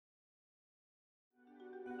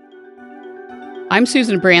I'm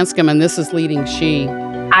Susan Branscombe, and this is Leading She.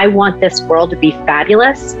 I want this world to be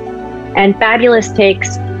fabulous, and fabulous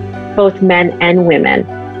takes both men and women.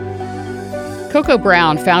 Coco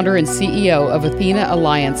Brown, founder and CEO of Athena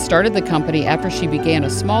Alliance, started the company after she began a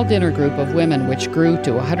small dinner group of women, which grew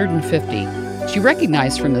to 150. She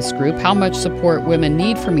recognized from this group how much support women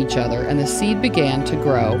need from each other, and the seed began to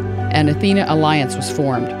grow, and Athena Alliance was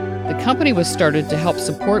formed. The company was started to help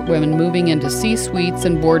support women moving into C-suites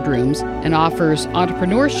and boardrooms and offers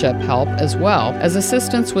entrepreneurship help as well as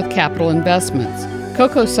assistance with capital investments.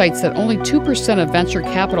 Coco cites that only 2% of venture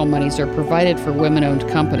capital monies are provided for women-owned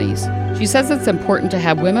companies. She says it's important to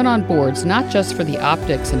have women on boards not just for the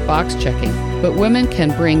optics and box checking, but women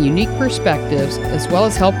can bring unique perspectives as well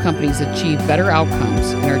as help companies achieve better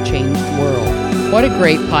outcomes in our changed world. What a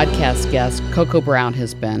great podcast guest Coco Brown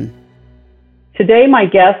has been. Today, my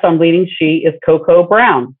guest on Leading She is Coco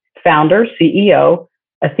Brown, founder, CEO,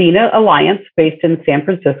 Athena Alliance, based in San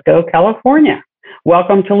Francisco, California.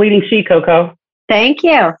 Welcome to Leading She, Coco. Thank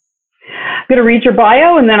you. I'm going to read your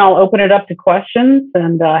bio, and then I'll open it up to questions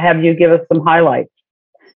and have you give us some highlights.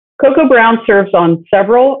 Coco Brown serves on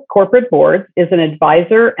several corporate boards, is an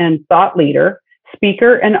advisor and thought leader,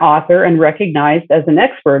 speaker and author, and recognized as an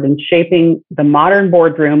expert in shaping the modern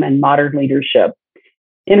boardroom and modern leadership.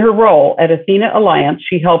 In her role at Athena Alliance,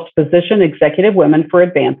 she helps position executive women for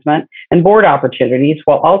advancement and board opportunities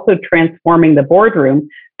while also transforming the boardroom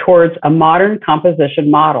towards a modern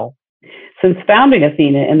composition model. Since founding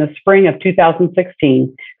Athena in the spring of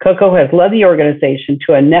 2016, Coco has led the organization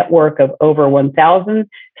to a network of over 1,000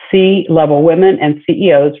 C-level women and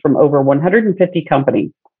CEOs from over 150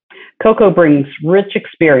 companies. Coco brings rich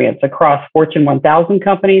experience across Fortune 1000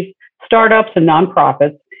 companies, startups, and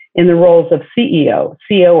nonprofits in the roles of CEO,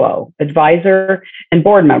 COO, advisor, and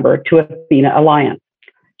board member to Athena Alliance.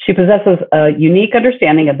 She possesses a unique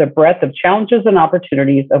understanding of the breadth of challenges and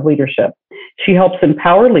opportunities of leadership. She helps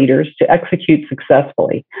empower leaders to execute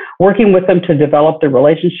successfully, working with them to develop the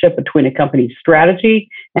relationship between a company's strategy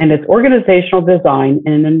and its organizational design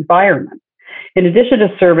in an environment. In addition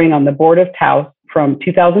to serving on the board of Taos from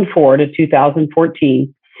 2004 to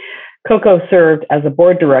 2014, Coco served as a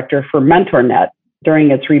board director for MentorNet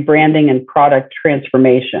during its rebranding and product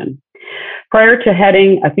transformation. Prior to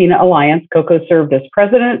heading Athena Alliance, Coco served as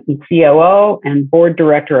president and COO and board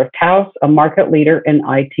director of Taos, a market leader in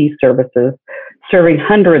IT services, serving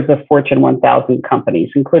hundreds of Fortune 1000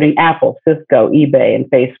 companies, including Apple, Cisco, eBay, and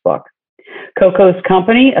Facebook. Coco's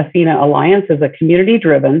company, Athena Alliance, is a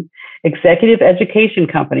community-driven executive education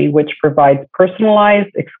company which provides personalized,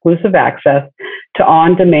 exclusive access to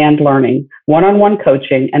on-demand learning, one-on-one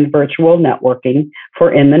coaching, and virtual networking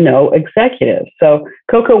for in-the-know executives. So,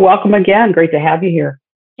 Coco, welcome again. Great to have you here.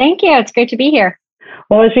 Thank you. It's great to be here.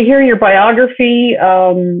 Well, as you hear your biography,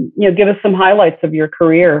 give us some highlights of your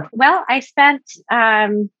career. Well, I spent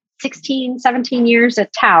 16, 17 years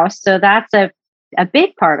at Taos, so that's a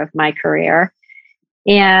big part of my career.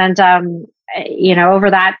 And over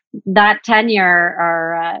that tenure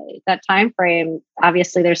or that time frame,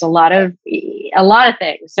 obviously there's a lot of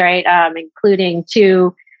things, right? Including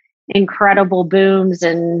two incredible booms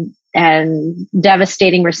and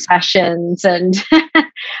devastating recessions and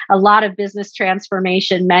a lot of business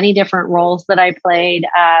transformation, many different roles that I played,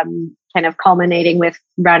 kind of culminating with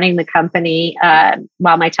running the company.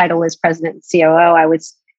 While my title was president and COO, I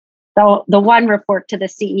was the one report to the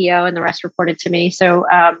CEO and the rest reported to me. So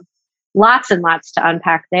lots and lots to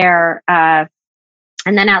unpack there. And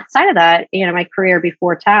then outside of that, my career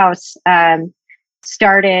before Taos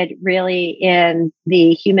started really in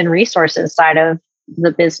the human resources side of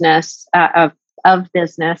the business, of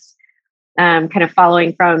business, kind of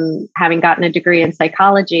following from having gotten a degree in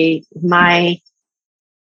psychology.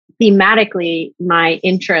 Thematically, my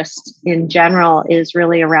interest in general is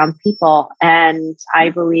really around people. And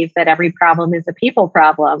I believe that every problem is a people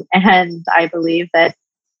problem. And I believe that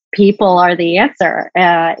people are the answer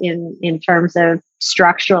in terms of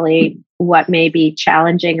structurally what may be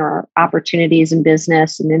challenging or opportunities in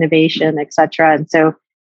business and innovation, et cetera. And so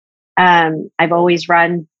I've always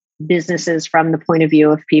run businesses from the point of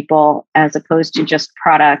view of people as opposed to just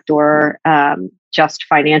product or just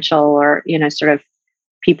financial or, sort of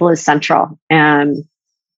people is central. And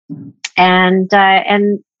Athena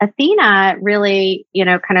really,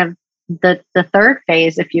 kind of the third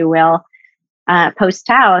phase, if you will, post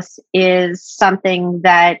Taos is something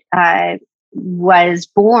that was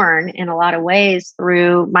born in a lot of ways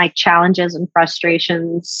through my challenges and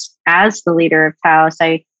frustrations as the leader of Taos.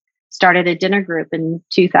 I started a dinner group in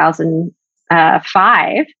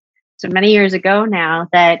 2005, so many years ago now,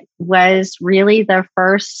 that was really the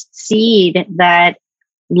first seed that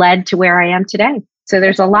led to where I am today. So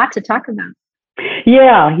there's a lot to talk about.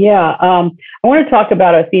 Yeah. I want to talk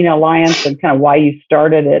about Athena Alliance and kind of why you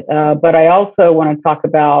started it, but I also want to talk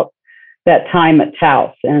about that time at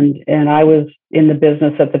Taos. And I was in the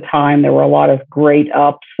business at the time. There were a lot of great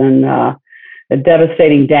ups and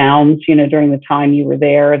devastating downs, during the time you were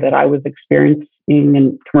there that I was experiencing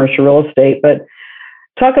in commercial real estate. But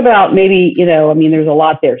talk about maybe, there's a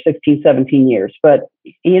lot there, 16, 17 years, but,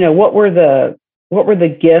 what were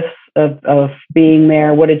the gifts of being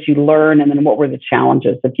there? What did you learn? And then what were the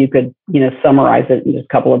challenges, if you could, summarize it in just a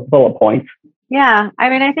couple of bullet points? Yeah.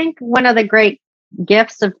 I think one of the great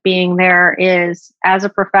gifts of being there is, as a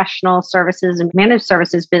professional services and managed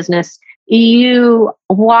services business, you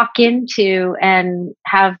walk into and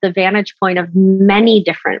have the vantage point of many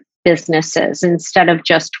different businesses instead of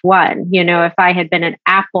just one. If I had been at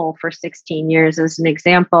Apple for 16 years, as an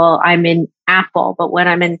example, I'm in Apple, but when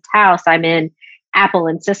I'm in Taos, I'm in Apple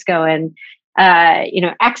and Cisco and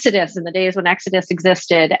Exodus in the days when Exodus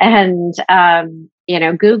existed, and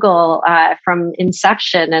Google from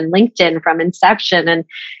inception, and LinkedIn from inception, and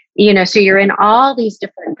so you're in all these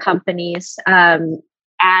different companies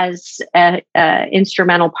as a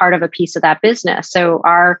instrumental part of a piece of that business. So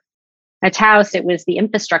at Taos, it was the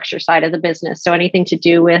infrastructure side of the business. So anything to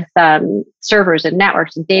do with servers and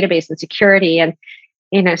networks and database and security. And,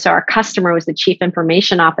 so our customer was the chief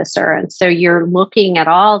information officer. And so you're looking at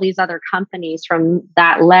all these other companies from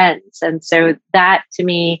that lens. And so that, to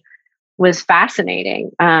me, was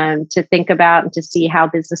fascinating to think about and to see how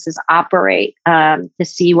businesses operate, to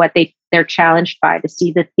see what they're challenged by, to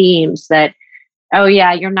see the themes that, oh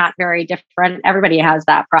yeah, you're not very different, everybody has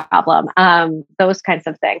that problem, those kinds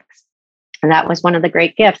of things. And that was one of the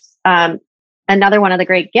great gifts. Another one of the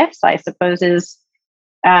great gifts, I suppose, is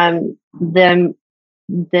the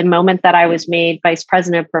moment that I was made vice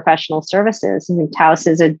president of professional services. I mean, Taos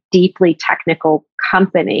is a deeply technical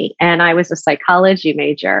company, and I was a psychology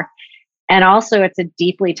major. And also, it's a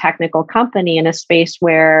deeply technical company in a space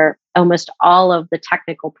where almost all of the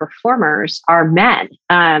technical performers are men.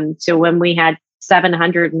 So when we had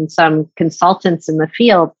 700 and some consultants in the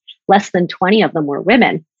field, less than 20 of them were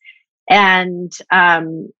women. And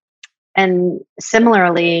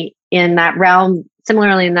similarly in that realm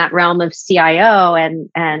of CIO and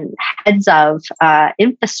heads of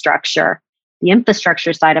infrastructure, the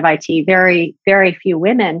infrastructure side of IT, very, very few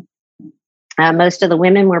women. Most of the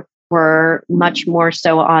women were much more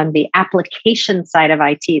so on the application side of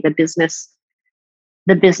IT, the business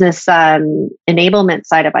enablement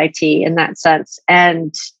side of IT in that sense.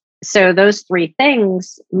 And so those three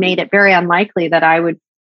things made it very unlikely that I would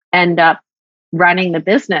end up running the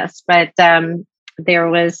business. But there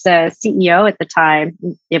was a CEO at the time.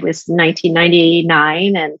 It was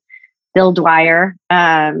 1999, and Bill Dwyer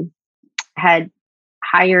had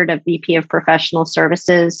hired a VP of professional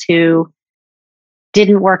services who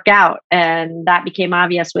didn't work out, and that became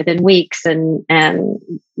obvious within weeks. And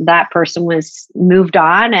that person was moved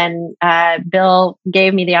on, and Bill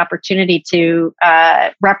gave me the opportunity to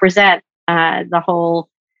represent the whole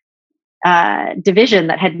division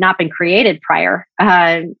that had not been created prior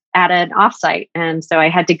at an offsite. And so I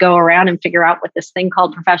had to go around and figure out what this thing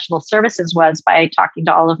called professional services was by talking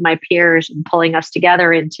to all of my peers and pulling us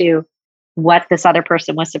together into what this other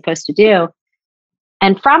person was supposed to do.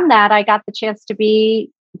 And from that, I got the chance to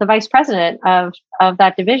be the vice president of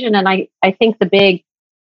that division. And I think the big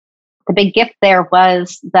gift there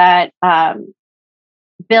was that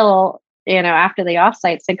Bill, after the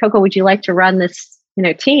offsite, said, "Coco, would you like to run this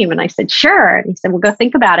team?" And I said, "Sure." And he said, "Well, go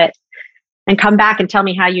think about it and come back and tell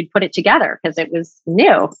me how you'd put it together," because it was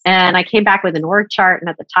new. And I came back with an org chart, and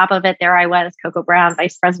at the top of it, there I was, Coco Brown,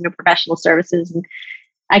 vice president of professional services. And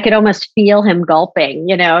I could almost feel him gulping.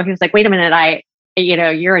 He was like, "Wait a minute,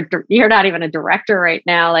 you're not even a director right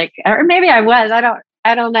now." Or maybe I was,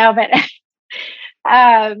 I don't know, but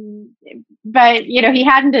but he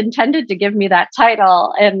hadn't intended to give me that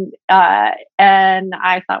title. And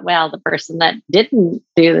I thought, well, the person that didn't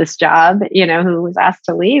do this job, who was asked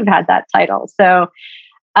to leave, had that title. So,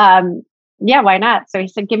 yeah, why not? So he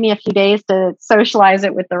said, "Give me a few days to socialize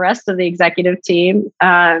it with the rest of the executive team."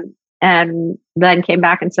 And then came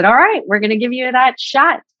back and said, "All right, we're going to give you that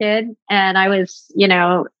shot, kid." And I was,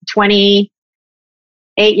 28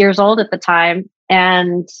 years old at the time.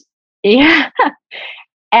 And yeah.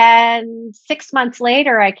 And 6 months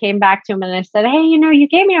later, I came back to him and I said, "Hey, you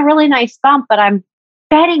gave me a really nice bump, but I'm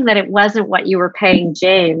betting that it wasn't what you were paying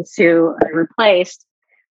James, who I replaced.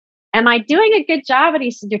 Am I doing a good job?" And he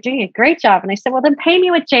said, "You're doing a great job." And I said, "Well, then pay me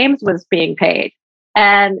what James was being paid."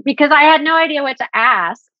 And because I had no idea what to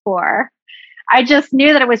ask for, I just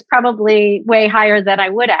knew that it was probably way higher than I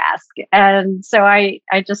would ask. And so I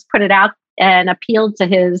just put it out and appealed to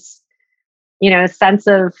his, sense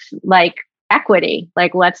of like equity,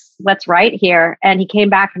 like let's write here. And he came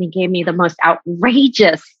back and he gave me the most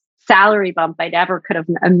outrageous salary bump I'd ever could have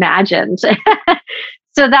imagined. So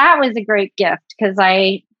that was a great gift because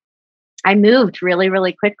I moved really,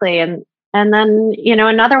 really quickly. And then,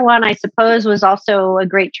 another one I suppose was also a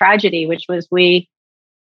great tragedy, which was we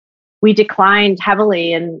declined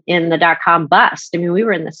heavily in the dot-com bust. I mean, we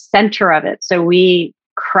were in the center of it. So we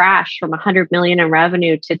crashed from 100 million in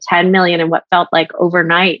revenue to 10 million in what felt like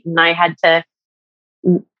overnight. And I had to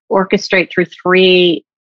orchestrate through 3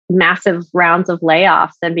 massive rounds of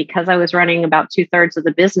layoffs. And because I was running about 2/3 of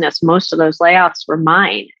the business, most of those layoffs were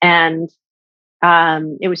mine. And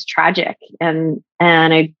it was tragic and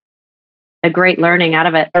a great learning out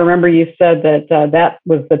of it. I remember you said that that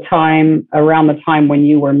was around the time when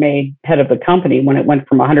you were made head of the company, when it went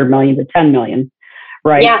from 100 million to 10 million,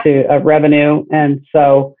 right? Yeah. To revenue. And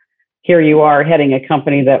so here you are heading a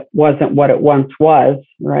company that wasn't what it once was,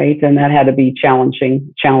 right? And that had to be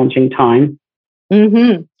challenging time.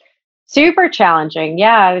 Mm-hmm. Super challenging.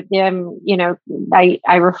 Yeah.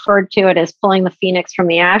 I referred to it as pulling the phoenix from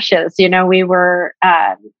the ashes. We were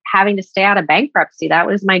having to stay out of bankruptcy. That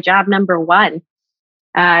was my job number one.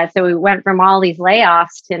 So we went from all these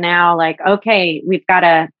layoffs to now like, okay, we've got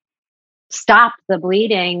to stop the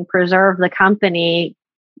bleeding, preserve the company,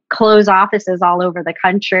 close offices all over the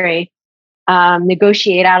country,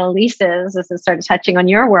 negotiate out of leases. This is sort of touching on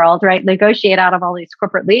your world, right? Negotiate out of all these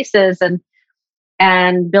corporate leases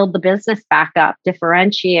and build the business back up,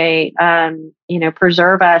 differentiate,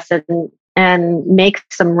 preserve us and make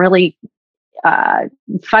some really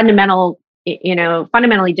fundamentally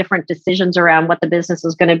different decisions around what the business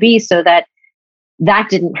was going to be so that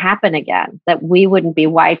didn't happen again, that we wouldn't be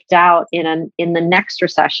wiped out in the next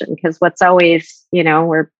recession. Because what's always,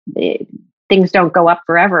 things don't go up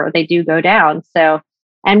forever, they do go down. So,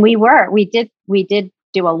 and we did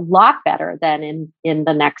do a lot better than in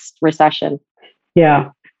the next recession. Yeah,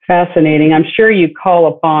 fascinating. I'm sure you call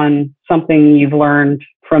upon something you've learned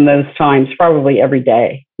from those times probably every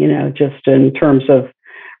day, just in terms of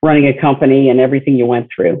running a company and everything you went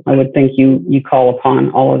through. I would think you call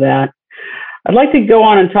upon all of that. I'd like to go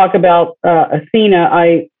on and talk about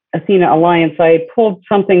Athena Alliance. I pulled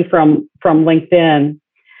something from LinkedIn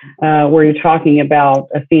where you're talking about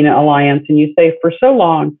Athena Alliance, and you say, for so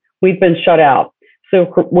long, we've been shut out.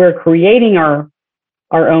 So we're creating our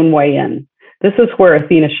own way in. This is where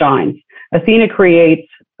Athena shines. Athena creates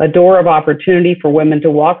a door of opportunity for women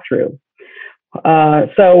to walk through.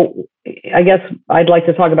 So I guess I'd like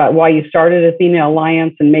to talk about why you started Athena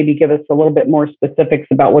Alliance and maybe give us a little bit more specifics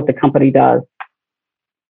about what the company does.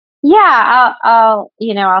 Yeah, I'll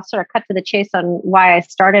sort of cut to the chase on why I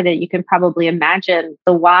started it. You can probably imagine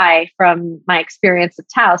the why from my experience at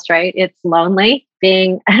Taos, right? It's lonely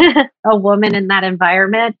being a woman in that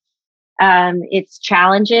environment. It's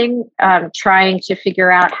challenging trying to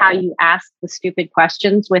figure out how you ask the stupid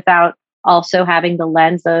questions without also having the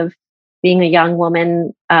lens of being a young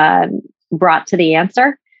woman brought to the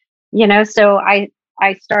answer. So I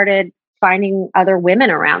started finding other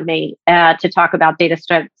women around me to talk about data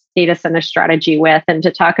center strategy with, and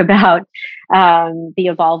to talk about the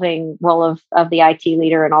evolving role of the IT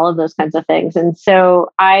leader and all of those kinds of things. And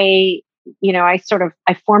so I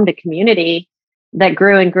formed a community that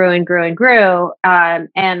grew and grew and grew and grew,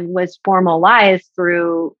 and was formalized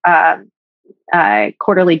through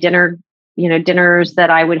quarterly dinners that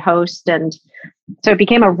I would host. And so it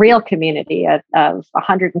became a real community of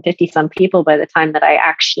 150 some people by the time that I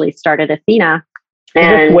actually started Athena. Is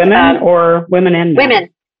this women or women and men? Women.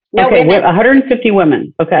 No, okay, women. 150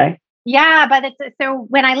 women. Okay. Yeah, but so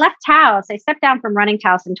when I left Taos, I stepped down from running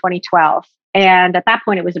Taos in 2012. And at that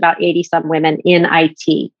point, it was about 80 some women in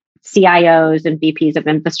IT, CIOs and VPs of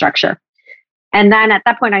infrastructure. And then at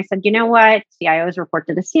that point, I said, you know what? CIOs report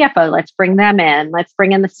to the CFO. Let's bring them in. Let's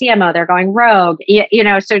bring in the CMO. They're going rogue.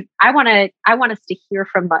 So I want us to hear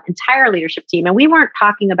from the entire leadership team. And we weren't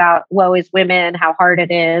talking about woe is women, how hard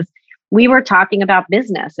it is. We were talking about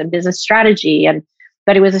business and business strategy.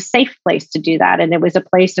 But it was a safe place to do that. And it was a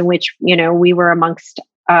place in which, we were amongst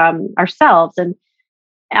ourselves, and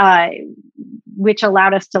which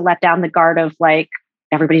allowed us to let down the guard of like,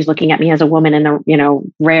 everybody's looking at me as a woman and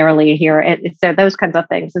rarely hear it. So those kinds of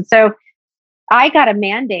things. And so I got a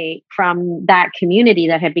mandate from that community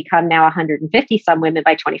that had become now 150 some women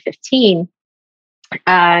by 2015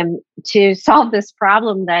 to solve this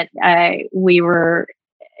problem that we were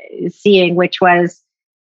seeing, which was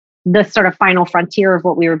the sort of final frontier of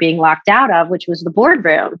what we were being locked out of, which was the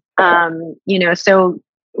boardroom. So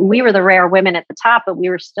we were the rare women at the top, but we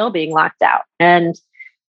were still being locked out. And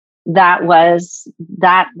that was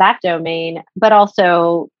that domain, but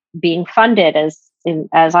also being funded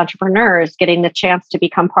as entrepreneurs, getting the chance to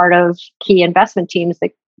become part of key investment teams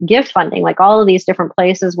that give funding, like all of these different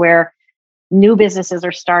places where new businesses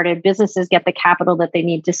are started, businesses get the capital that they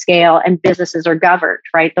need to scale, and businesses are governed,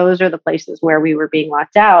 right? Those are the places where we were being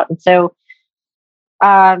locked out. And so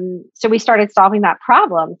we started solving that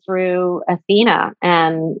problem through Athena,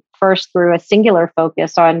 and first through a singular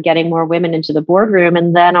focus on getting more women into the boardroom,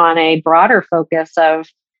 and then on a broader focus of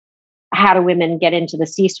how do women get into the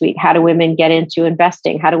C-suite? How do women get into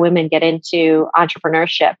investing? How do women get into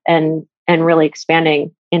entrepreneurship, and really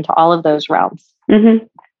expanding into all of those realms? Mm-hmm.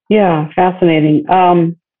 Yeah, fascinating.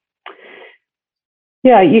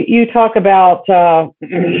 You talk about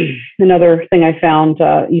another thing I found.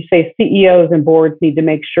 You say CEOs and boards need to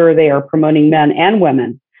make sure they are promoting men and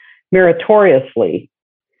women meritoriously,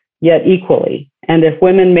 yet equally. And if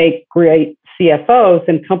women make great CFOs,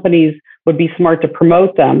 then companies would be smart to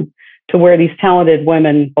promote them to where these talented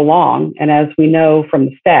women belong. And as we know from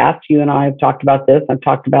the stats, you and I have talked about this, I've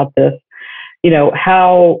talked about this,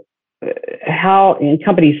 how in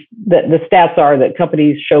companies, the stats are that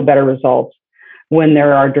companies show better results when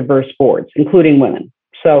there are diverse boards, including women.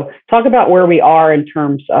 So talk about where we are in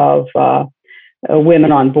terms of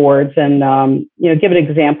women on boards, and give an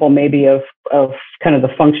example maybe of kind of the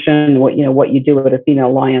function, what you do at Athena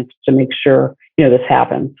Alliance to make sure this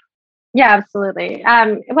happens. Yeah, absolutely.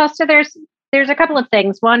 So there's a couple of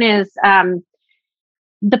things. One is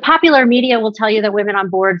the popular media will tell you that women on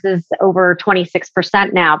boards is over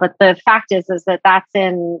 26% now, but the fact is that that's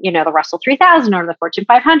in the Russell 3000 or the Fortune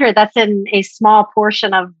 500. That's in a small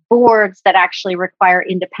portion of boards that actually require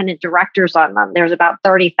independent directors on them. There's about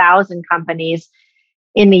 30,000 companies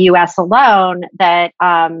in the U.S. alone that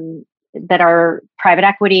are private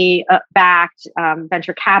equity backed,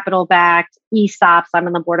 venture capital backed, ESOPs. I'm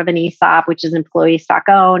on the board of an ESOP, which is employee stock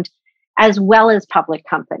owned, as well as public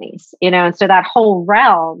companies, and so that whole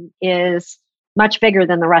realm is much bigger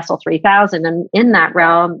than the Russell 3000. And in that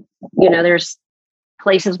realm, there's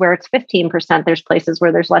places where it's 15%. There's places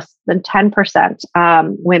where there's less than 10%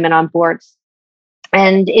 women on boards.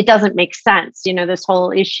 And it doesn't make sense, this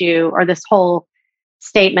whole issue or this whole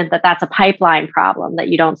statement that that's a pipeline problem, that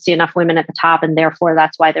you don't see enough women at the top and therefore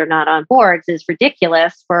that's why they're not on boards, is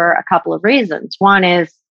ridiculous for a couple of reasons. One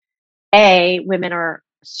is, women are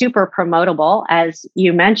super promotable. As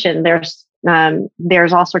you mentioned,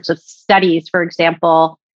 there's all sorts of studies, for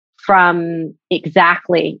example, from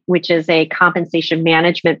Exactly, which is a compensation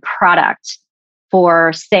management product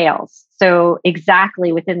for sales. So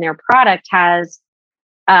Exactly within their product has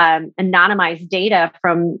anonymized data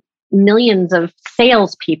from millions of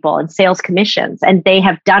salespeople and sales commissions. And they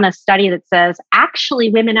have done a study that says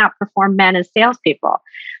actually women outperform men as salespeople.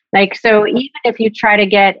 So even if you try to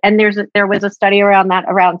get, and there was a study around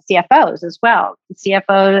CFOs as well.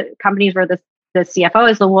 CFO companies where the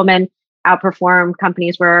CFO is the woman outperform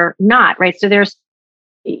companies where not, right? So there's,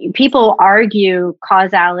 people argue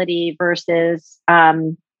causality versus,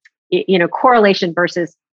 correlation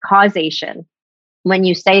versus causation when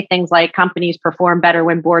you say things like companies perform better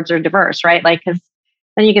when boards are diverse, right? Because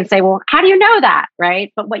then you can say, well, how do you know that,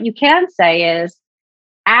 right? But what you can say is,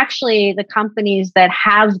 actually, the companies that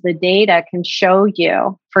have the data can show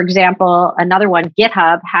you. For example, another one,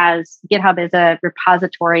 GitHub is a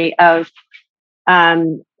repository of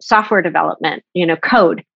software development,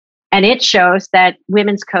 code. And it shows that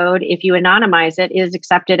women's code, if you anonymize it, is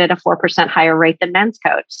accepted at a 4% higher rate than men's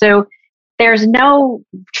code. So there's no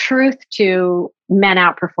truth to men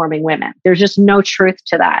outperforming women. There's just no truth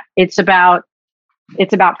to that. It's about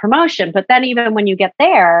promotion. But then even when you get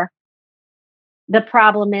there, the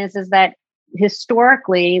problem is that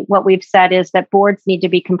historically, what we've said is that boards need to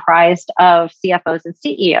be comprised of CFOs and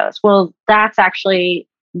CEOs. Well, that's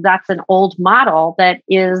an old model that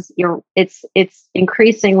it's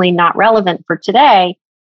increasingly not relevant for today,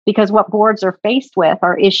 because what boards are faced with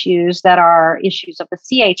are issues that are issues of the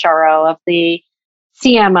CHRO, of the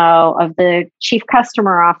CMO, of the chief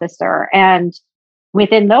customer officer. And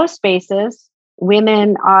within those spaces,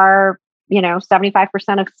 women are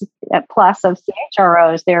 75% of plus of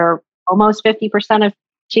CHROs. They're almost 50% of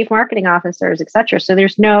chief marketing officers, et cetera. So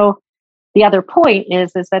the other point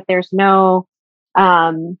is that there's no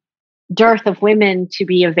dearth of women to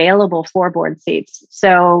be available for board seats.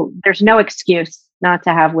 So there's no excuse not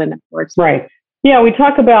to have women board seats. Right. Yeah, we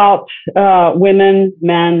talk about women,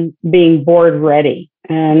 men being board ready.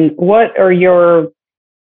 And what are your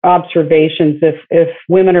observations if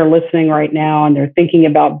women are listening right now and they're thinking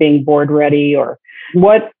about being board ready, or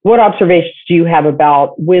what observations do you have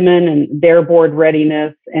about women and their board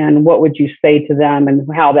readiness, and what would you say to them and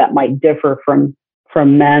how that might differ from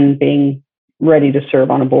men being ready to serve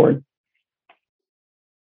on a board?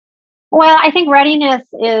 Well, I think readiness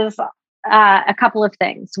is a couple of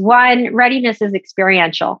things. One, readiness is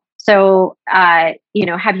experiential. So, how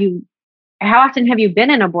often have you been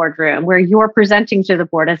in a boardroom where you're presenting to the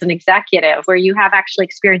board as an executive, where you have actually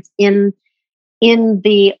experience in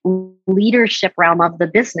the leadership realm of the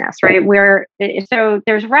business, right? So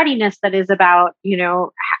there's readiness that is about,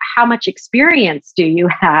 how much experience do you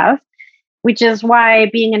have, which is why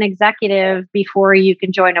being an executive before you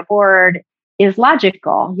can join a board is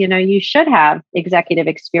logical. You should have executive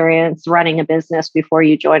experience running a business before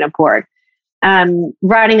you join a board.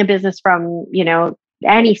 Running a business from,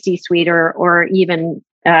 any C-suite or even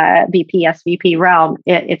VP, SVP realm.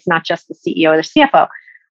 It's not just the CEO or the CFO.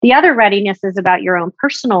 The other readiness is about your own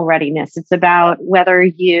personal readiness. It's about whether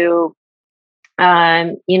you,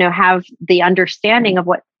 have the understanding of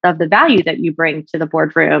the value that you bring to the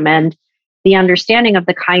boardroom, and the understanding of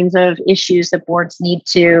the kinds of issues that boards need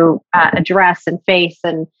to address and face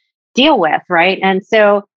and deal with, right? And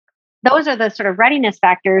so those are the sort of readiness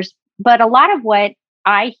factors. But a lot of what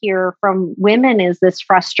I hear from women is this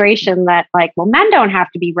frustration that men don't have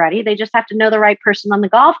to be ready. They just have to know the right person on the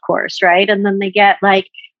golf course, right? And then they get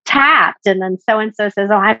tapped, and then so-and-so says,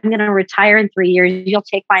 oh, I'm going to retire in 3 years. You'll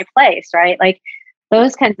take my place, right?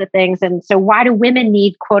 Those kinds of things. And so why do women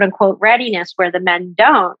need quote unquote readiness where the men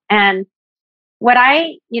don't? And what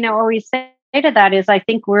I, always say to that is I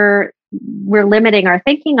think we're limiting our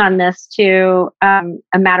thinking on this to a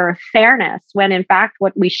matter of fairness, when in fact,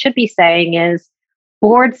 what we should be saying is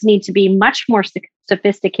boards need to be much more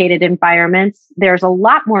sophisticated environments. There's a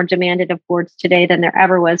lot more demanded of boards today than there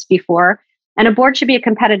ever was before. And a board should be a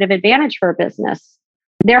competitive advantage for a business.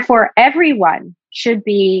 Therefore, everyone should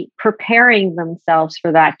be preparing themselves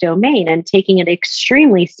for that domain and taking it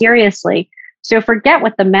extremely seriously. So forget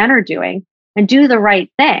what the men are doing and do the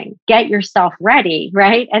right thing. Get yourself ready,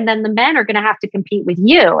 right? And then the men are going to have to compete with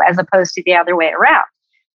you as opposed to the other way around,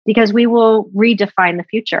 because we will redefine the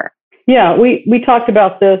future. Yeah, we talked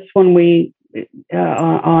about this when we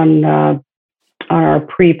on our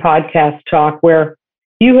pre-podcast talk, where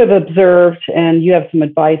you have observed and you have some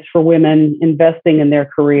advice for women investing in their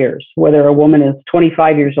careers, whether a woman is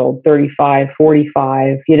 25 years old, 35,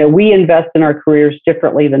 45. We invest in our careers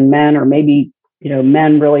differently than men, or maybe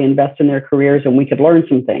men really invest in their careers and we could learn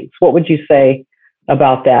some things. What would you say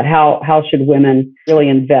about that? How should women really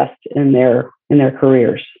invest in their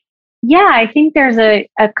careers? Yeah, I think there's a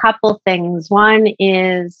couple things. One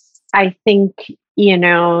is, I think,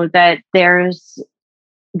 that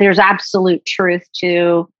there's absolute truth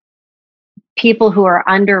to people who are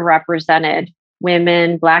underrepresented,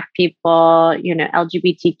 women, Black people,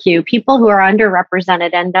 LGBTQ, people who are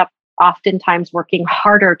underrepresented end up oftentimes working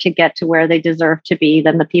harder to get to where they deserve to be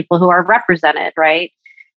than the people who are represented, right?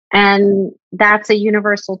 And that's a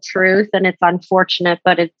universal truth, and it's unfortunate,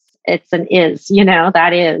 but it's an is,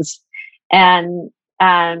 that is. And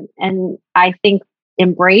I think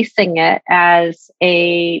embracing it as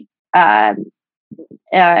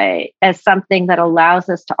as something that allows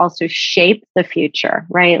us to also shape the future,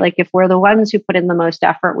 right? If we're the ones who put in the most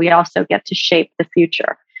effort, we also get to shape the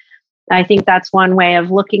future. I think that's one way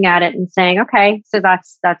of looking at it and saying, okay, so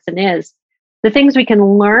that's an is. The things we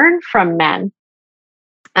can learn from men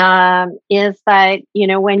is that,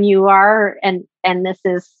 when you are, and this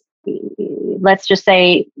is, let's just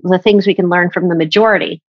say the things we can learn from the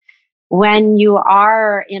majority. When you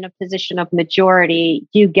are in a position of majority,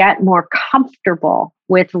 you get more comfortable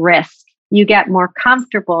with risk. You get more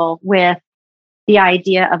comfortable with the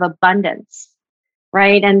idea of abundance,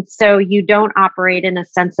 right? And so you don't operate in a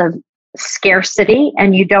sense of scarcity,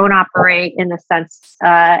 and you don't operate in a sense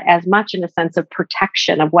as much in a sense of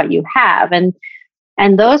protection of what you have. And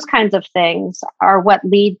those kinds of things are what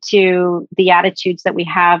lead to the attitudes that we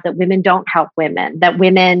have that women don't help women, that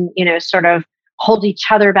women, sort of hold each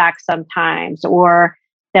other back sometimes, or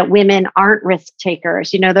that women aren't risk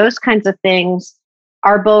takers. Those kinds of things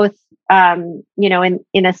are both,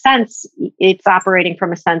 in a sense, it's operating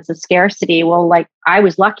from a sense of scarcity. Well, I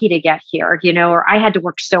was lucky to get here, or I had to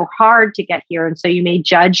work so hard to get here. And so you may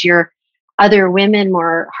judge your other women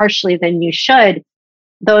more harshly than you should.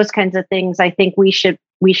 Those kinds of things, I think we should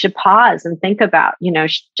pause and think about,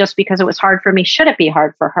 just because it was hard for me, should it be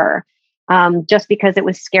hard for her? Just because it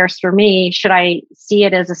was scarce for me, should I see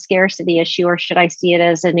it as a scarcity issue, or should I see it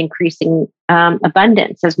as an increasing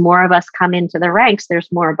abundance? As more of us come into the ranks, there's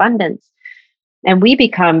more abundance. and we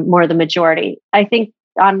become more the majority. I think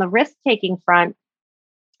on the risk-taking front,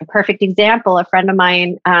 a perfect example, a friend of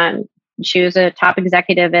mine, she was a top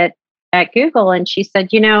executive at Google, and she said,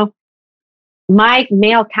 my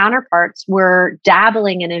male counterparts were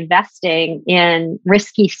dabbling and investing in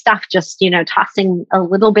risky stuff, just, tossing a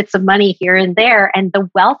little bits of money here and there. And the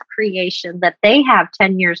wealth creation that they have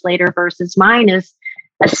 10 years later versus mine is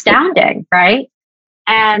astounding, right?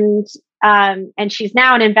 And she's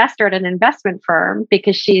now an investor at an investment firm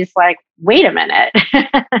because she's like, wait a minute.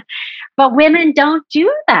 But women don't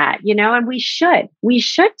do that, and we should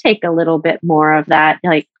take a little bit more of that,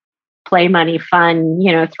 like play money fun,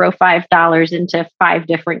 throw $5 into 5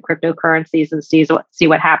 different cryptocurrencies and see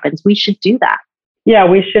what happens. We should do that. Yeah,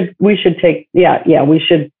 we should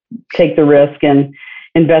take the risk and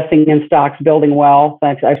investing in stocks, building wealth.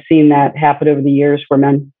 I've seen that happen over the years where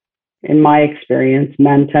men, in my experience,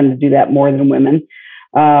 men tend to do that more than women.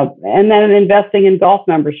 And then investing in golf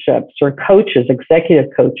memberships or coaches,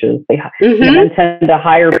 executive coaches, men tend to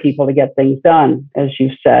hire people to get things done, as you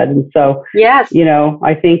said. And so, yes,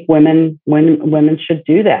 I think women should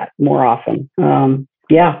do that more often.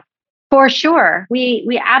 Yeah. For sure.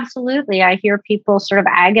 We absolutely, I hear people sort of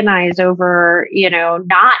agonize over,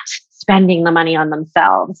 not spending the money on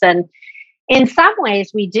themselves. And in some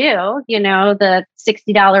ways we do, the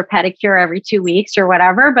 $60 pedicure every 2 weeks or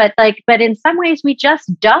whatever, but in some ways we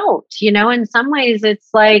just don't, in some ways it's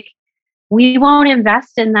like, we won't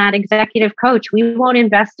invest in that executive coach. We won't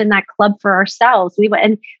invest in that club for ourselves.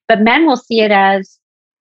 But men will see it as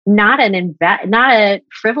not a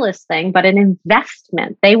frivolous thing, but an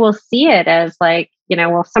investment. They will see it as like,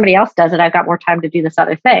 well, if somebody else does it, I've got more time to do this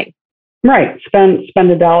other thing. Right. Spend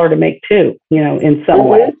 $1 to make 2, in some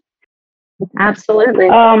way. Absolutely.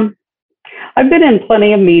 I've been in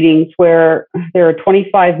plenty of meetings where there are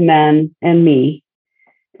 25 men and me.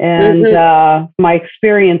 And my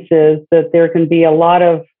experience is that there can be a lot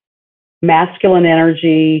of masculine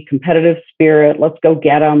energy, competitive spirit. Let's go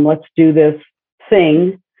get them. Let's do this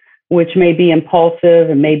thing, which may be impulsive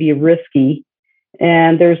and may be risky.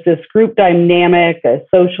 And there's this group dynamic, a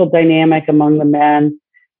social dynamic among the men.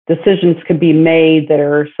 Decisions could be made that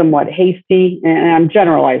are somewhat hasty, and I'm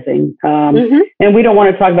generalizing. And we don't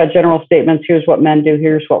want to talk about general statements. Here's what men do.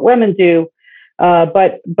 Here's what women do.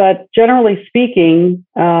 But generally speaking,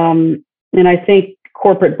 and I think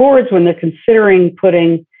corporate boards, when they're considering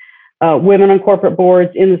putting women on corporate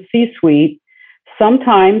boards in the C-suite,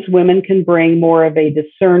 sometimes women can bring more of a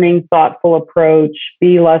discerning, thoughtful approach,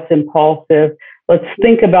 be less impulsive. Let's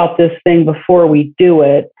think about this thing before we do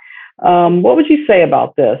it. What would you say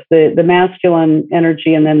about this? The masculine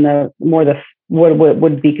energy, and then what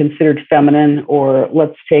would be considered feminine, or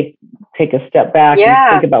let's take a step back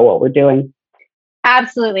and think about what we're doing.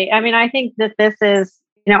 Absolutely. I mean, I think that this is,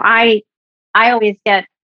 I always get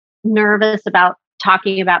nervous about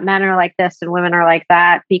talking about men are like this and women are like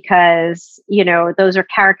that because, those are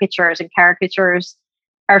caricatures, and caricatures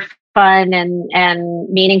are fun and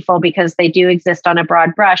meaningful because they do exist on a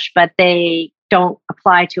broad brush, but they don't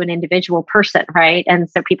apply to an individual person, right? And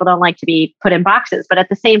so people don't like to be put in boxes. But at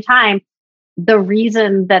the same time, the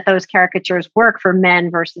reason that those caricatures work for men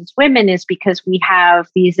versus women is because we have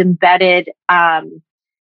these embedded,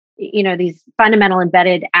 these fundamental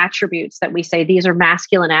embedded attributes that we say these are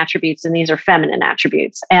masculine attributes and these are feminine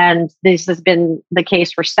attributes. And this has been the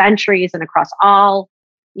case for centuries and across all,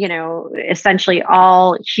 essentially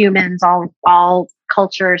all humans, all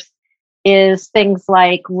cultures, is things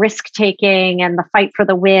like risk-taking and the fight for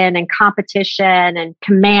the win and competition and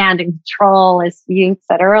command and control, as you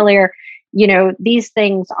said earlier. These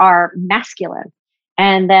things are masculine.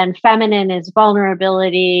 And then feminine is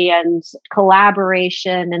vulnerability and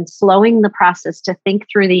collaboration and slowing the process to think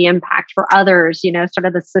through the impact for others, sort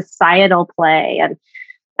of the societal play.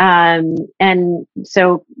 And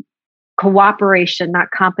so cooperation,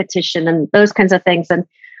 not competition, and those kinds of things.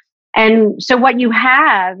 And so what you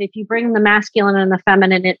have, if you bring the masculine and the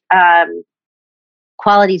feminine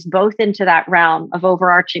qualities both into that realm of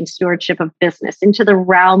overarching stewardship of business, into the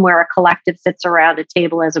realm where a collective sits around a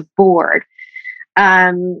table as a board,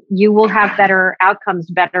 you will have better outcomes,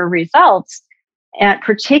 better results,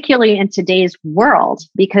 particularly in today's world,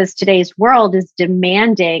 because today's world is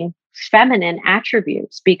demanding feminine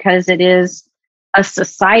attributes because it is a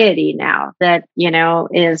society now that,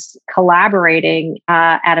 is collaborating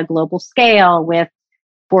at a global scale with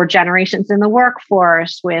 4 generations in the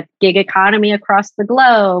workforce, with gig economy across the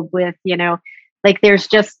globe, with,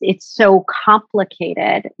 it's so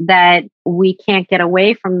complicated that we can't get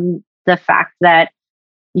away from the fact that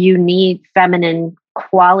you need feminine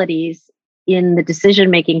qualities in the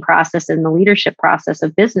decision-making process and the leadership process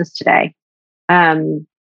of business today.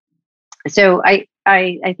 So I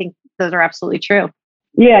think those are absolutely true.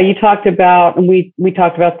 Yeah, you talked about, and we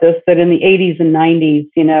talked about this, that in the 80s and 90s,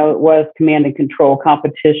 it was command and control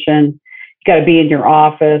competition. You got to be in your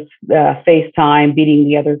office, FaceTime, beating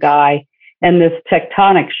the other guy. And this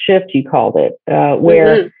tectonic shift, you called it,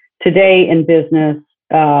 where today in business,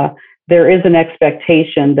 there is an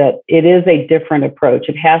expectation that it is a different approach.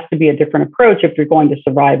 It has to be a different approach if you're going to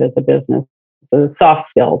survive as a business. The soft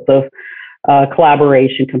skills of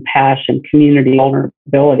collaboration, compassion, community,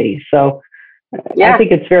 vulnerability. So I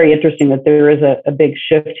think it's very interesting that there is a big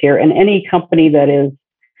shift here. And any company that is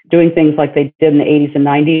doing things like they did in the 80s and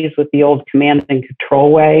 90s with the old command and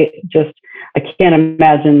control way, I can't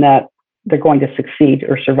imagine that they're going to succeed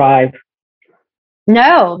or survive.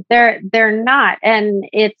 No, they're not. And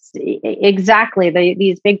it's exactly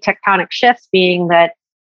these big tectonic shifts being that,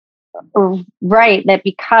 right, that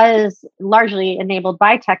because largely enabled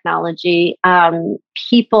by technology,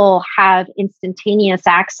 people have instantaneous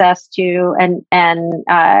access to and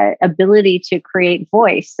ability to create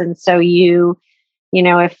voice. And so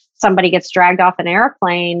if somebody gets dragged off an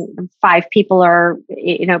airplane, 5 people are,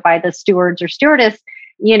 by the stewards or stewardess,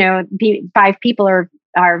 5 people are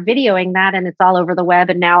videoing that, and it's all over the web.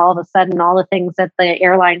 And now all of a sudden, all the things that the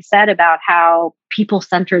airline said about how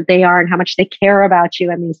people-centered they are and how much they care about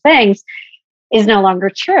you and these things is no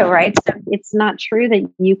longer true, right? So it's not true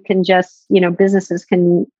that you can just, businesses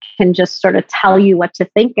can just sort of tell you what to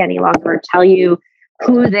think any longer, or tell you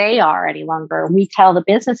who they are any longer. We tell the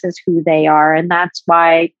businesses who they are. And that's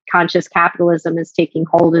why conscious capitalism is taking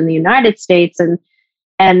hold in the United States.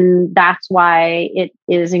 And that's why it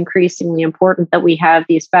is increasingly important that we have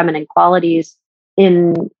these feminine qualities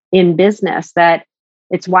in business. That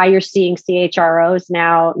it's why you're seeing CHROs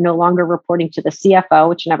now no longer reporting to the CFO,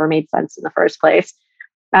 which never made sense in the first place.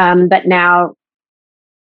 But now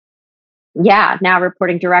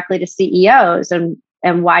reporting directly to CEOs,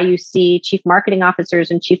 and why you see chief marketing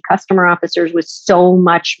officers and chief customer officers with so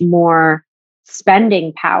much more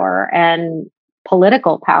spending power and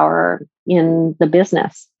political power in the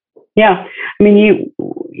business. Yeah. I mean,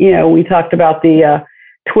 we talked about the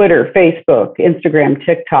Twitter, Facebook, Instagram,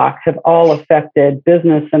 TikTok have all affected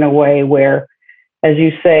business in a way where, as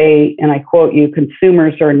you say, and I quote you,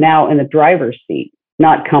 consumers are now in the driver's seat,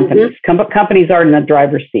 not companies. Companies are in the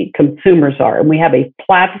driver's seat. Consumers are. And we have a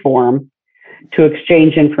platform to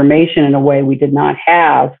exchange information in a way we did not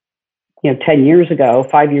have, 10 years ago,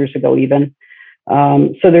 5 years ago even.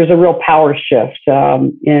 So there's a real power shift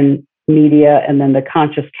in media, and then the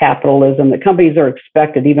conscious capitalism that companies are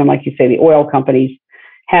expected, even like you say, the oil companies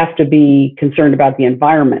have to be concerned about the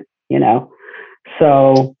environment,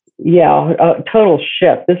 So yeah, a total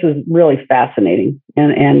shift. This is really fascinating,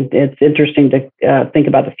 and it's interesting to think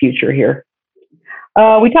about the future here.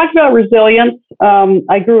 We talked about resilience.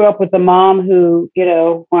 I grew up with a mom who,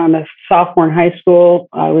 when I'm a sophomore in high school,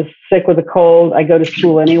 I was sick with a cold. I go to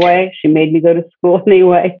school anyway. She made me go to school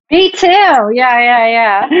anyway. Me too.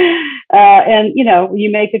 Yeah. And, you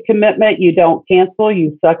make a commitment, you don't cancel,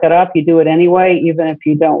 you suck it up, you do it anyway, even if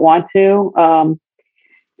you don't want to.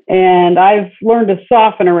 And I've learned to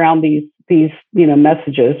soften around these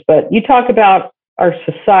messages. But you talk about our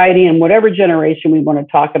society and whatever generation we want to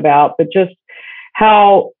talk about, but just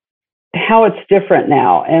how it's different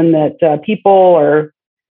now, and that people are,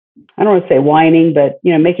 I don't want to say whining, but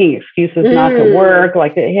making excuses not to work,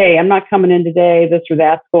 like, hey, I'm not coming in today, this or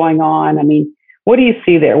that's going on. I mean, what do you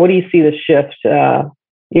see there? What do you see the shift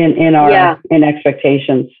in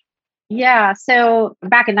expectations? Yeah. So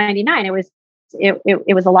back in '99, it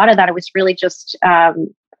was a lot of that. It was really just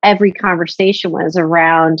every conversation was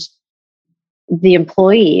around the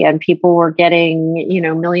employee, and people were getting,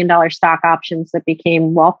 $1 million stock options that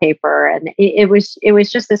became wallpaper. And it was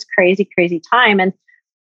just this crazy, crazy time. And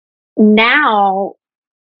now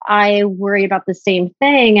I worry about the same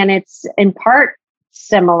thing. And it's in part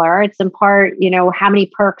similar. It's in part, how many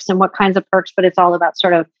perks and what kinds of perks, but it's all about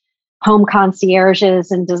sort of home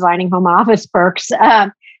concierges and designing home office perks.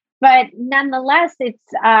 But nonetheless, it's,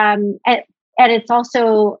 and it's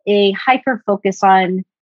also a hyper focus on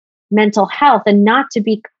mental health, and not to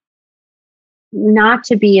be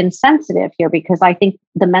insensitive here, because I think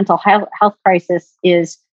the mental health crisis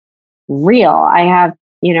is real. I have,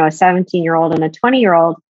 a 17-year-old and a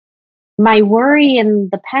 20-year-old. My worry in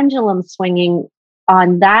the pendulum swinging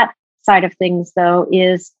on that side of things, though,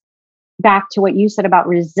 is back to what you said about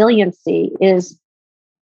resiliency. Is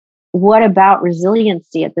what about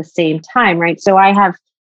resiliency at the same time, right? So I have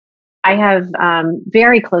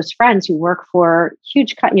very close friends who work for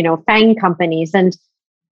huge, FAANG companies, and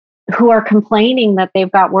who are complaining that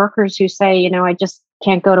they've got workers who say,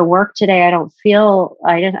 can't go to work today.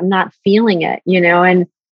 I'm not feeling it,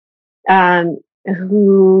 and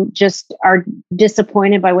who just are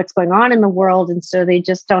disappointed by what's going on in the world. And so they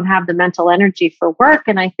just don't have the mental energy for work.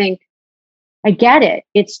 And I think I get it.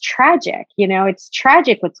 It's tragic. It's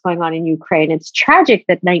tragic what's going on in Ukraine. It's tragic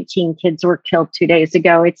that 19 kids were killed 2 days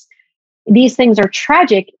ago. These things are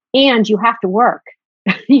tragic, and you have to work,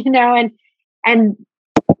 and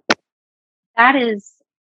that is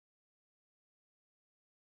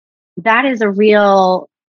a real,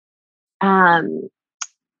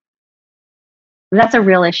 that's a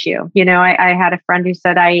real issue. I had a friend who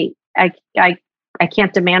said, I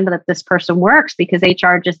can't demand that this person works because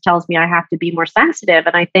HR just tells me I have to be more sensitive.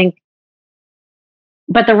 And I think,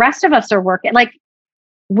 but the rest of us are working. Like,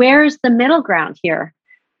 where's the middle ground here?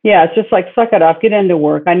 Yeah, it's just like, suck it up, get into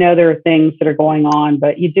work. I know there are things that are going on,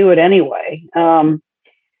 but you do it anyway.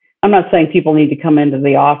 I'm not saying people need to come into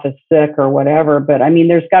the office sick or whatever, but I mean,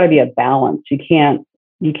 there's got to be a balance. You can't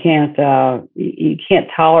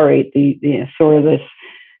tolerate the sort of this,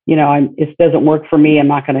 it doesn't work for me. I'm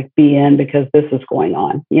not going to be in because this is going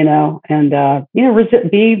on, and,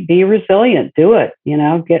 be resilient, do it,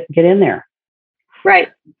 get in there. Right.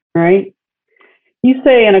 Right. You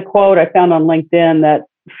say in a quote I found on LinkedIn that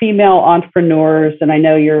female entrepreneurs, and I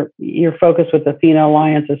know your focus with Athena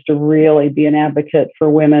Alliance is to really be an advocate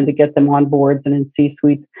for women to get them on boards and in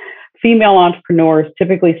C-suites. Female entrepreneurs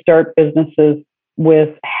typically start businesses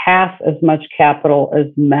with half as much capital as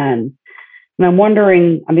men. And I'm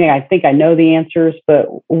wondering, I think I know the answers, but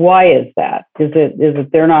why is that? Is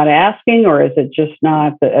it they're not asking, or is it just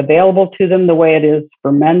not available to them the way it is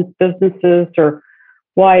for men's businesses, or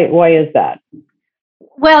why is that?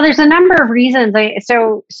 Well, there's a number of reasons.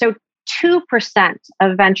 So 2%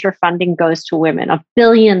 of venture funding goes to women, of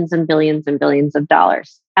billions and billions and billions of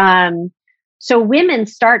dollars. So women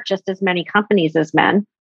start just as many companies as men,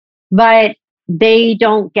 but they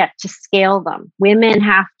don't get to scale them. Women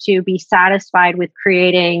have to be satisfied with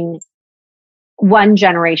creating one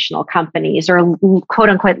generational companies, or quote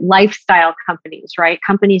unquote lifestyle companies, right?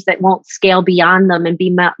 Companies that won't scale beyond them and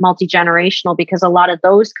be multi-generational, because a lot of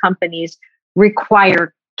those companies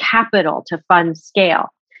require capital to fund scale.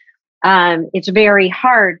 It's very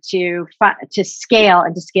hard to scale,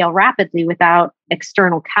 and to scale rapidly without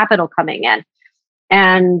external capital coming in.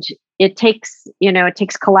 And it takes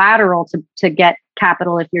collateral to get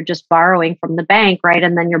capital if you're just borrowing from the bank, right?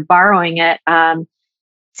 And then you're borrowing at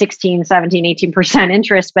 16, 17, 18%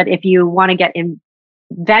 interest. But if you want to get in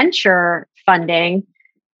venture funding,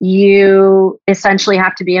 you essentially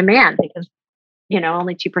have to be a man, because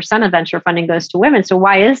only 2% of venture funding goes to women. So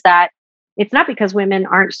why is that? It's not because women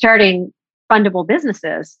aren't starting fundable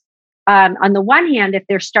businesses. On the one hand, if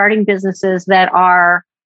they're starting businesses that are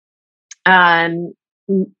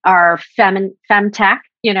femtech,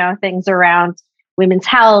 things around women's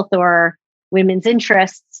health or women's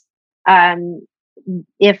interests.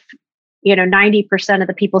 If 90% of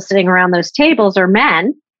the people sitting around those tables are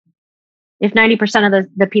men, if 90% of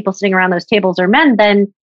the people sitting around those tables are men,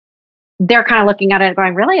 then they're kind of looking at it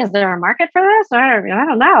going, really, is there a market for this? I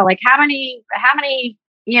don't know. Like, how many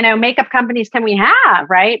makeup companies can we have,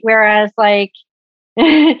 right? Whereas so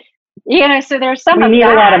there's some. We need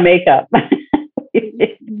a lot of makeup.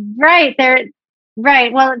 Right.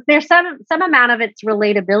 Right. Well, there's some amount of its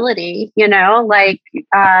relatability,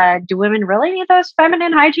 do women really need those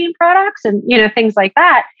feminine hygiene products, and, things like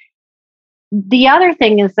that. The other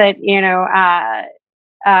thing is that,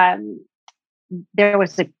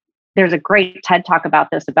 there's a great TED talk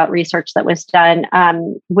about this, about research that was done,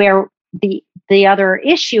 where the other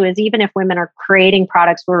issue is, even if women are creating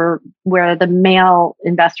products where the male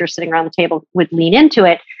investors sitting around the table would lean into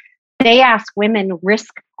it, they ask women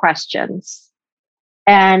risk questions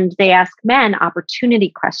and they ask men opportunity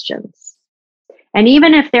questions. And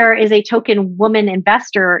even if there is a token woman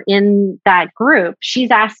investor in that group, she's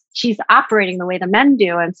operating the way the men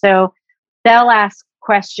do. And so they'll ask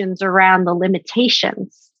questions around the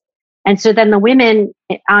limitations. And so then the women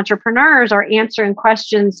entrepreneurs are answering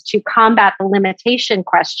questions to combat the limitation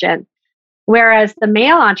question. Whereas the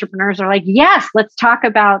male entrepreneurs are like, yes, let's talk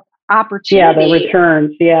about opportunity. Yeah, the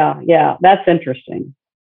returns. Yeah. That's interesting.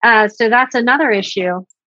 So that's another issue.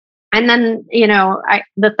 And then,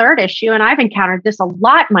 the third issue, and I've encountered this a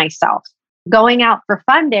lot myself, going out for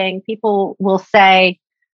funding, people will say,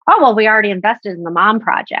 oh, well, we already invested in the Mom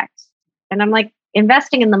Project. And I'm like,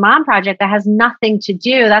 investing in the Mom Project, that has nothing to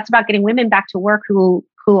do. That's about getting women back to work who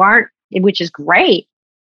aren't, which is great.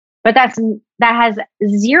 But that has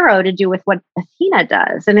zero to do with what Athena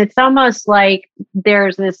does. And it's almost like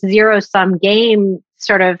there's this zero-sum game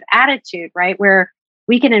sort of attitude, right? Where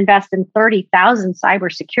we can invest in 30,000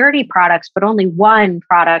 cybersecurity products, but only one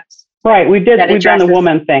product. Right. We've done the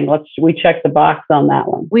woman thing. We checked the box on that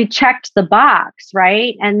one. We checked the box,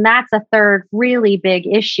 right? And that's a third really big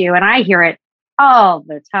issue. And I hear it all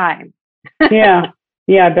the time. Yeah,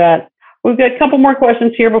 I bet. We've got a couple more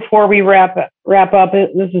questions here before we wrap up.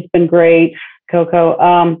 This has been great,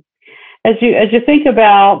 Coco. As you think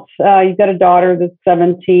about, you've got a daughter that's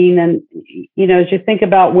 17, and as you think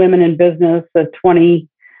about women in business, a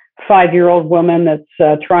 25-year-old woman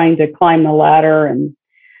that's trying to climb the ladder and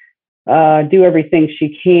do everything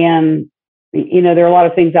she can. There are a lot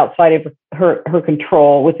of things outside of her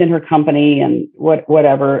control within her company and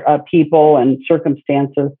whatever people and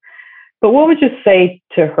circumstances. But what would you say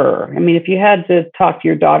to her? I mean, if you had to talk to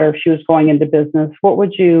your daughter, if she was going into business, what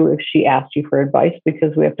would you, if she asked you for advice,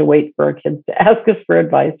 because we have to wait for our kids to ask us for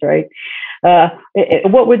advice, right?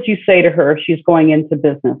 What would you say to her if she's going into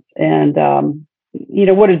business? And,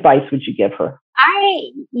 what advice would you give her?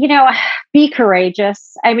 Be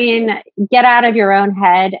courageous. I mean, get out of your own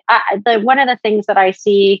head. One of the things that I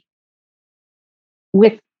see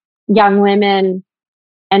with young women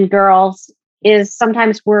and girls is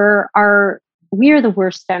sometimes we're the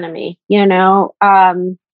worst enemy, the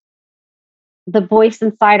voice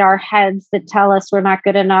inside our heads that tell us we're not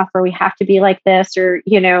good enough, or we have to be like this, or,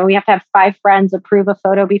 we have to have 5 friends approve a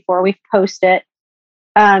photo before we post it.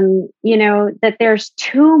 That there's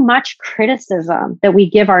too much criticism that we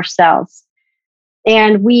give ourselves,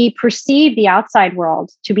 and we perceive the outside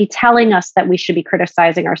world to be telling us that we should be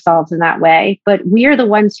criticizing ourselves in that way, but we're the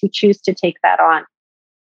ones who choose to take that on.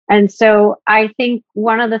 And so I think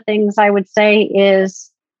one of the things I would say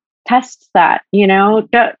is test that, don't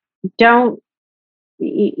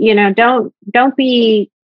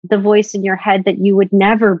be the voice in your head that you would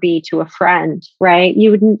never be to a friend, right?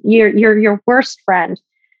 You're your worst friend.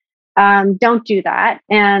 Don't do that.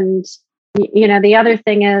 And, the other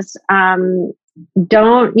thing is,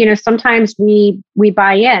 sometimes we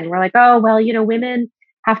buy in. We're like, oh, well, women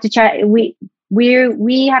have to check.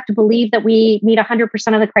 We have to believe that we meet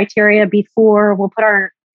 100% of the criteria before we'll put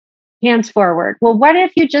our hands forward. Well, what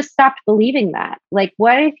if you just stopped believing that? Like,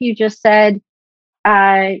 what if you just said,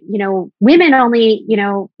 women only,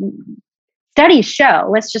 studies show,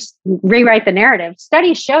 let's just rewrite the narrative.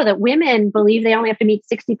 Studies show that women believe they only have to meet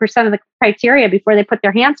 60% of the criteria before they put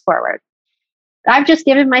their hands forward. I've just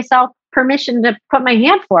given myself permission to put my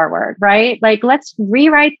hand forward, right? Like, let's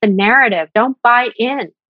rewrite the narrative. Don't buy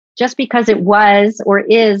in. Just because it was or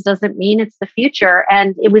is doesn't mean it's the future.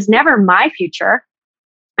 And it was never my future.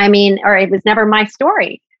 Or it was never my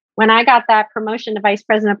story. When I got that promotion to vice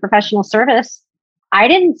president of professional service, I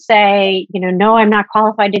didn't say, no, I'm not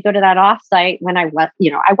qualified to go to that offsite when I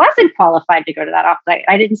wasn't qualified to go to that offsite.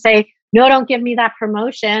 I didn't say, no, don't give me that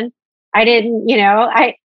promotion. I didn't,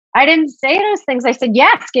 I didn't say those things. I said,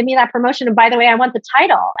 yes, give me that promotion. And by the way, I want the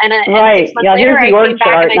title. And right. 6 months later, here's the org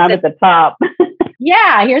chart, and I'm at the top.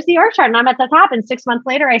 Yeah, here's the org chart, and I'm at the top. And 6 months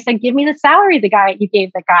later, I said, give me the salary you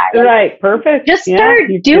gave the guy. Right, perfect. Just start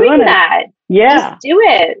doing that. Yeah. Just do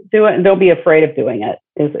it. Do it, and don't be afraid of doing it,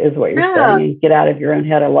 is what you're saying. Get out of your own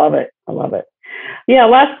head. I love it. Yeah,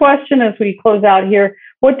 last question as we close out here.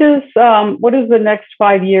 What does the next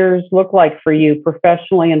 5 years look like for you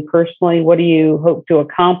professionally and personally? What do you hope to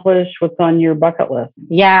accomplish? What's on your bucket list?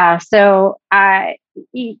 Yeah, so I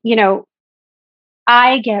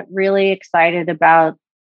get really excited about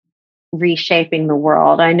reshaping the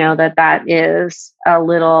world. I know that is a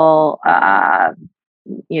little, I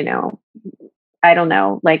don't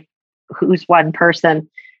know, like who's one person,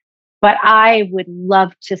 but I would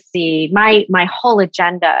love to see my whole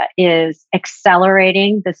agenda is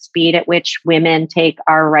accelerating the speed at which women take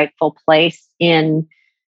our rightful place in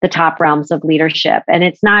the top realms of leadership. And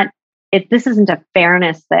this isn't a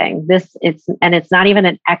fairness thing. It's not even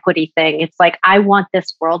an equity thing. It's like, I want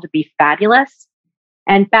this world to be fabulous,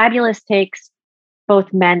 and fabulous takes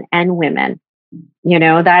both men and women.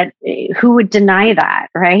 That who would deny that,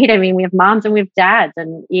 right? I mean, we have moms and we have dads,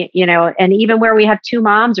 and and even where we have 2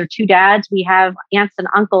 moms or 2 dads, we have aunts and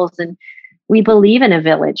uncles, and we believe in a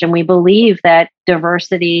village, and we believe that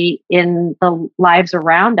diversity in the lives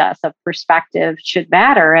around us of perspective should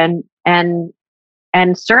matter, and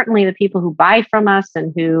certainly the people who buy from us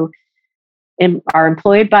and who are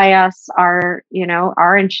employed by us are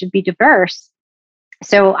and should be diverse.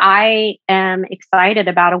 So I am excited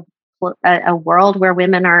about a world where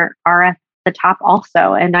women are at the top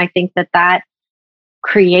also. And I think that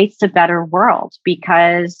creates a better world,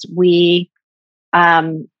 because we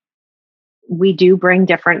do bring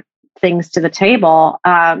different things to the table.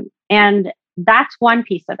 And that's one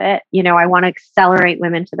piece of it. I want to accelerate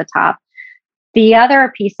women to the top. The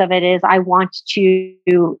other piece of it is I want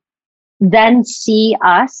to then see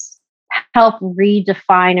us help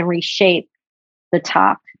redefine and reshape the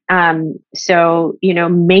top. So,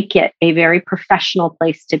 make it a very professional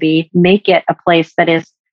place to be, make it a place that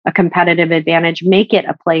is a competitive advantage, make it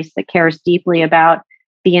a place that cares deeply about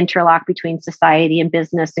the interlock between society and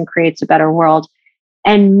business and creates a better world,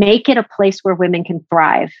 and make it a place where women can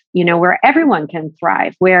thrive, where everyone can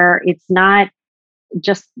thrive, where it's not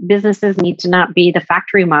just businesses need to not be the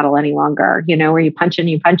factory model any longer, where you punch in,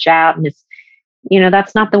 you punch out, and it's,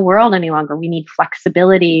 that's not the world any longer. We need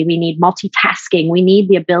flexibility. We need multitasking. We need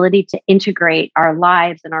the ability to integrate our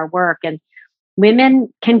lives and our work. And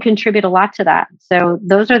women can contribute a lot to that. So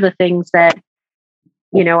those are the things that,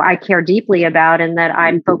 I care deeply about and that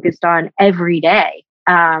I'm focused on every day.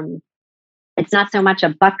 It's not so much a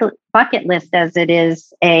bucket list as it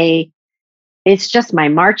is it's just my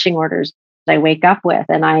marching orders I wake up with,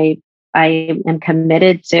 and I am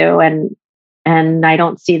committed to, and I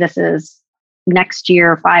don't see this as next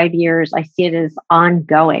year, 5 years. I see it as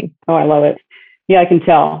ongoing. Oh, I love it. Yeah, I can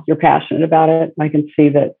tell you're passionate about it. I can see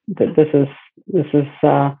that this is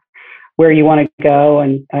where you want to go,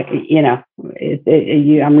 and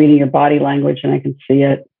I'm reading your body language, and I can see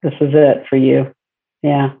it. This is it for you.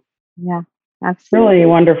 Yeah, absolutely. Really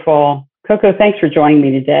wonderful. Coco, thanks for joining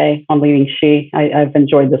me today on Leading She. I've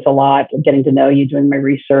enjoyed this a lot, getting to know you, doing my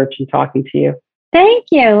research, and talking to you. Thank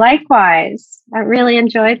you. Likewise. I really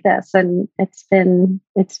enjoyed this, and it's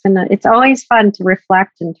always fun to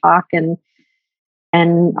reflect and talk and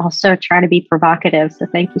also try to be provocative. So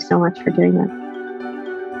thank you so much for doing that.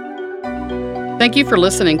 Thank you for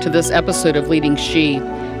listening to this episode of Leading She.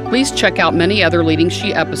 Please check out many other Leading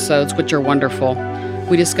She episodes, which are wonderful.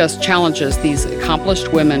 We discuss challenges these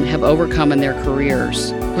accomplished women have overcome in their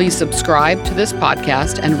careers. Please subscribe to this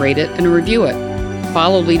podcast and rate it and review it.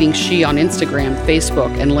 Follow Leading She on Instagram,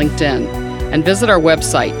 Facebook, and LinkedIn. And visit our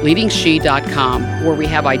website, leadingshe.com, where we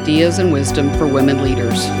have ideas and wisdom for women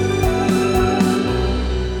leaders.